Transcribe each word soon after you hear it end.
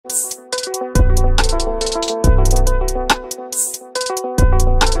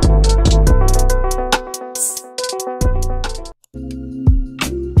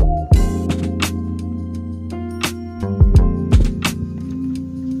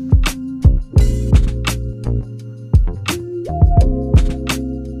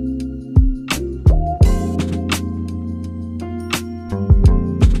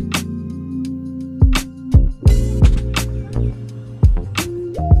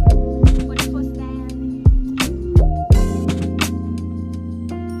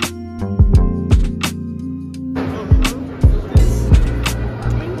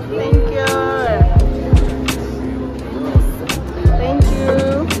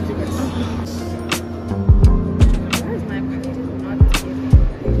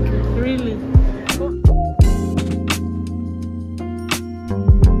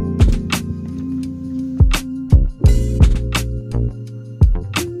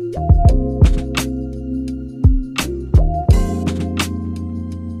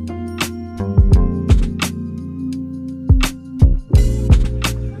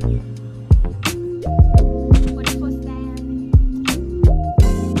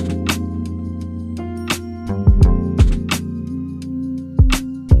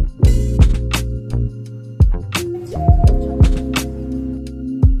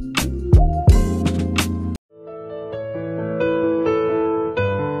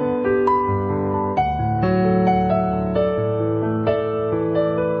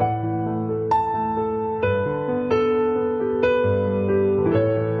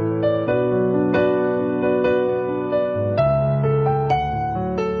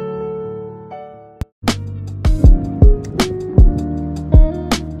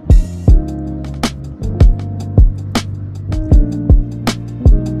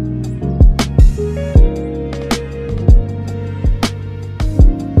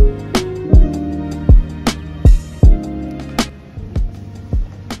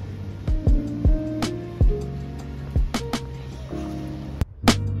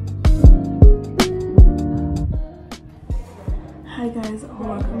Guys,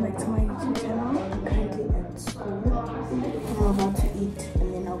 welcome back to my YouTube channel. I'm currently at school. I'm about to eat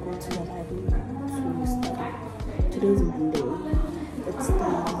and then I'll go to the library to study. Today's Monday. It's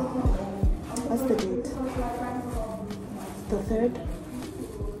what's the date? The 3rd?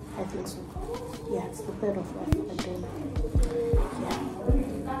 I think so. Yeah, it's the 3rd of October. Yeah.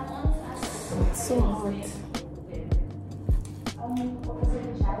 It's so hot.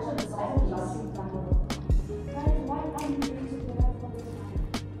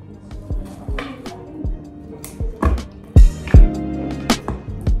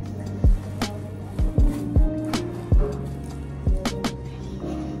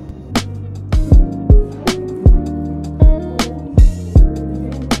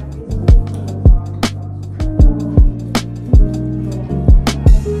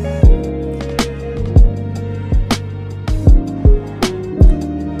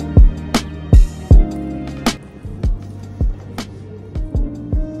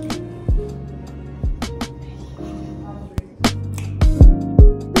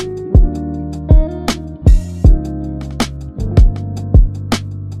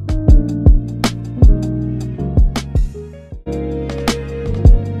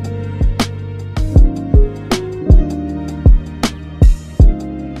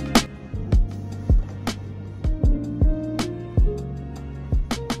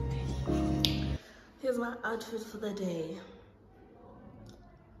 Here's my outfit for the day.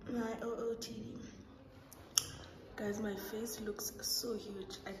 My OOTD. Guys, my face looks so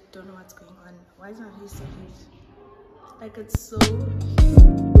huge. I don't know what's going on. Why is my face so huge? Like, it's so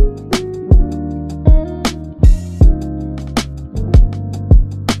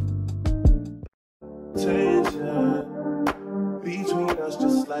Tension between us,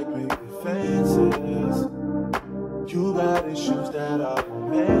 just like big fences. You got issues that I won't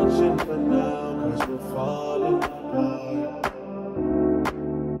mention for now, cause we're falling apart.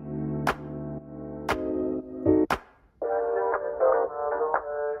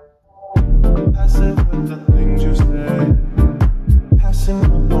 Passive with the things you say, passing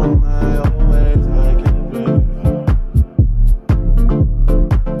up on my own ways, I can't blame you.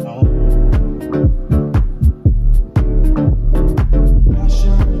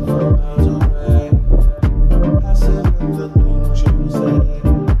 Passion from miles away, passive with the things you say,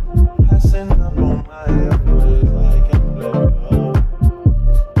 passing up on my own ways, I can't blame you.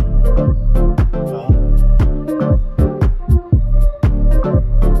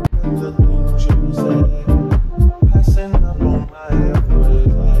 The things you say, passing up on my own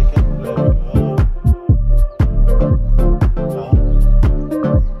ways, I can't blame you.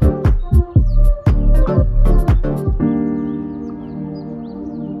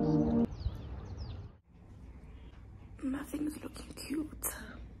 nothing's looking cute.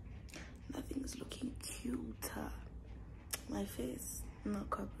 Nothing's looking cute. My face not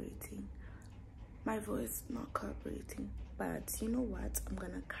cooperating. My voice not cooperating. But you know what? I'm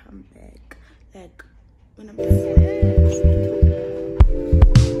gonna come back. Like when I'm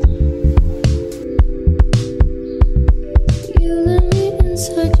You let me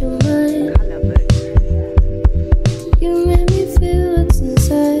inside your mind. You made me feel what's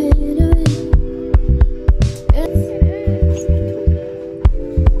inside of it.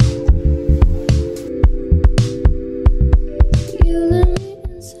 You let me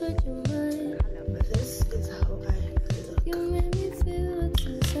inside your mind. This is how I look. You made me feel what's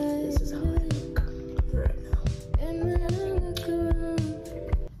inside. This is how I look right now. And when I look around,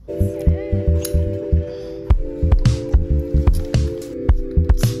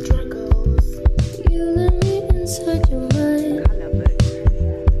 Struggles. you let me inside your mind.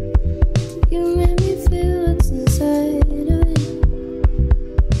 You made me feel what's inside of it.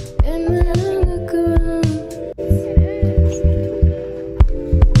 And when I look around,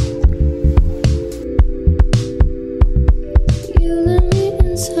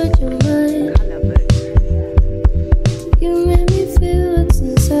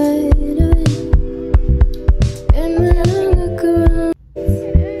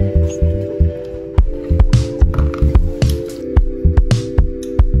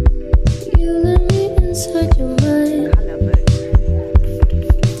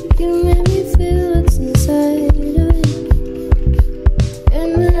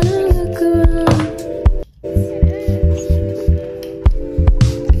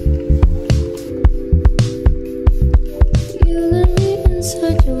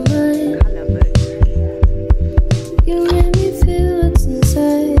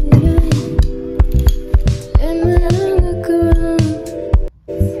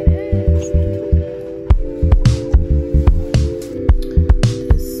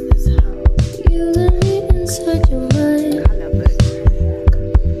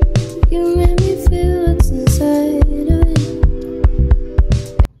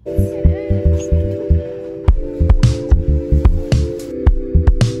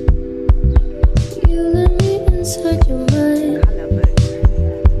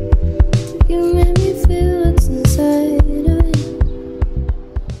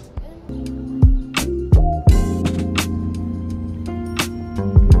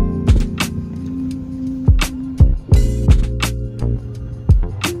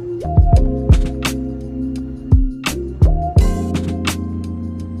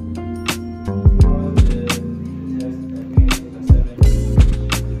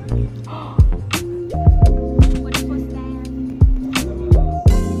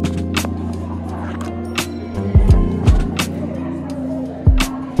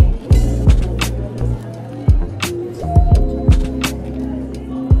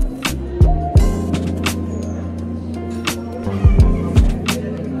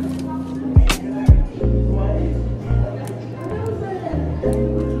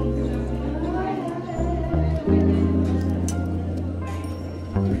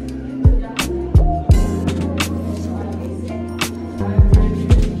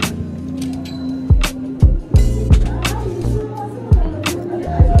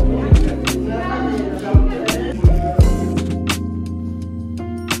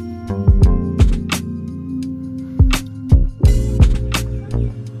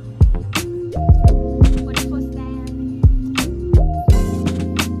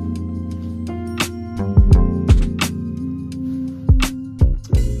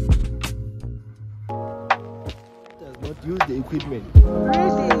 Use the equipment.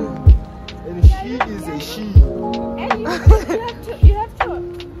 Really? And she is a she. And you have to,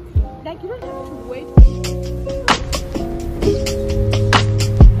 like, you don't have to wait.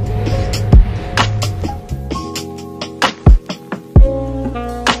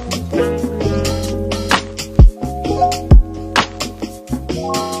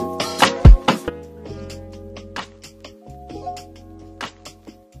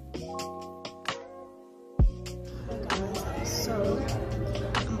 So,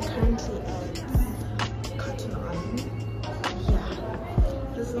 I'm currently at Cotton On. Yeah,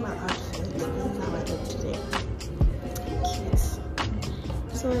 this is my outfit. This is how I look today. Cute.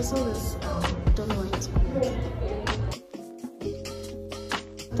 So I saw this, don't know what it's called.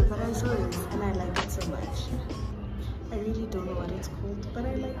 But I saw this and I like it so much. I really don't know what it's called, but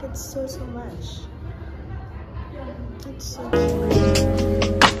I like it so much. It's so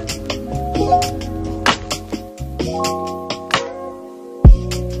cute.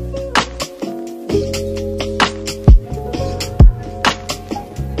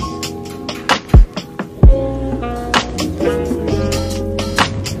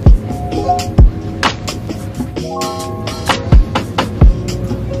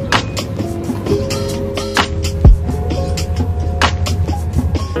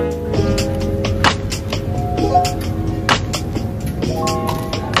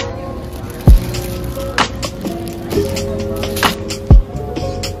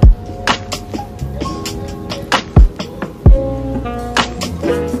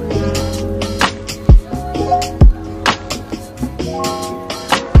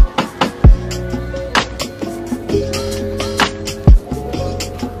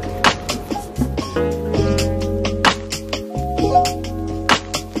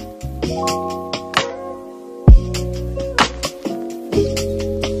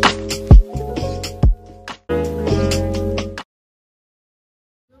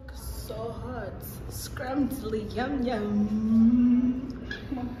 Scrumptious, yum yum.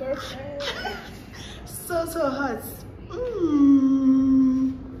 My birthday. So hot.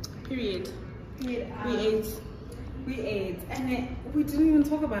 Period. Yeah. We ate, and we didn't even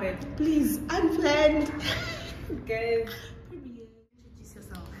talk about it. Please, unplanned. Guys, introduce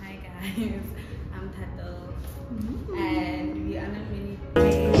yourself. Hi guys, I'm Tato, and we are on a mini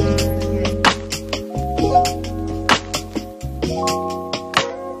date.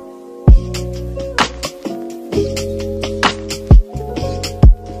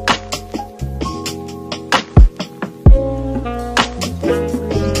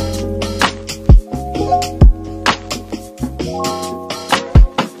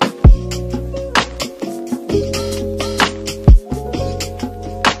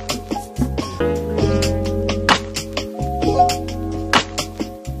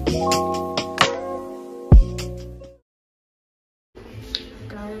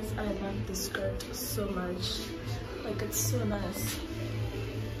 Guys, I love this skirt so much. Like, it's so nice.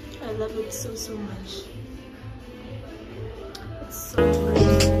 I love it so much. It's so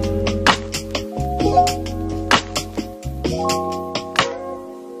nice.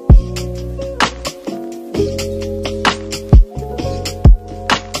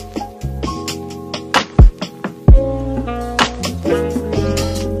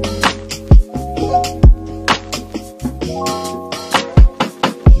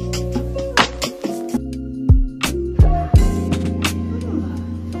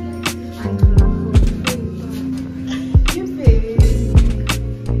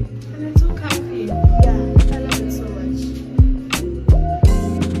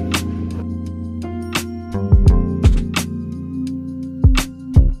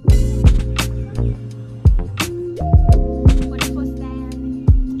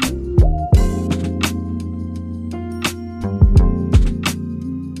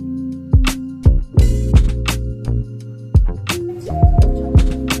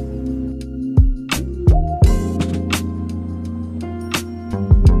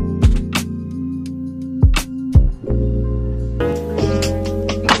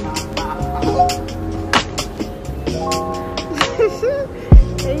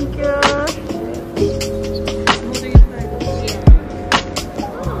 Thank you.